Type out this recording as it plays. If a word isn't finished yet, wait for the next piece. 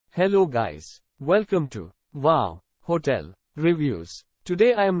Hello guys. Welcome to Wow Hotel Reviews.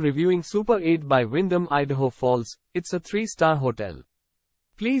 Today I am reviewing Super 8 by Wyndham Idaho Falls. It's a 3-star hotel.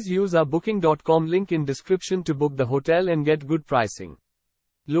 Please use our booking.com link in description to book the hotel and get good pricing.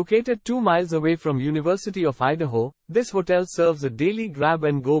 Located 2 miles away from University of Idaho, this hotel serves a daily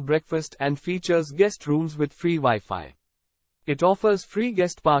grab-and-go breakfast and features guest rooms with free Wi-Fi. It offers free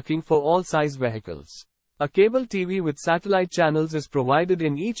guest parking for all size vehicles. A cable TV with satellite channels is provided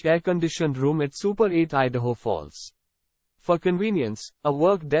in each air-conditioned room at Super 8 Idaho Falls. For convenience, a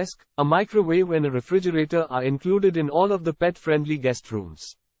work desk, a microwave and a refrigerator are included in all of the pet-friendly guest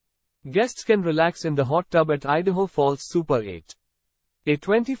rooms. Guests can relax in the hot tub at Idaho Falls Super 8. A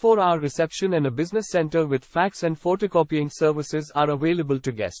 24-hour reception and a business center with fax and photocopying services are available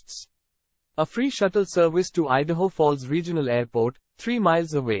to guests. A free shuttle service to Idaho Falls Regional Airport, 3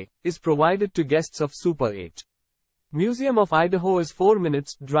 miles away, is provided to guests of Super 8. Museum of Idaho is 4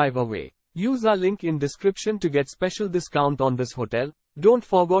 minutes drive away. Use our link in description to get special discount on this hotel. Don't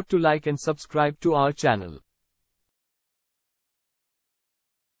forget to like and subscribe to our channel.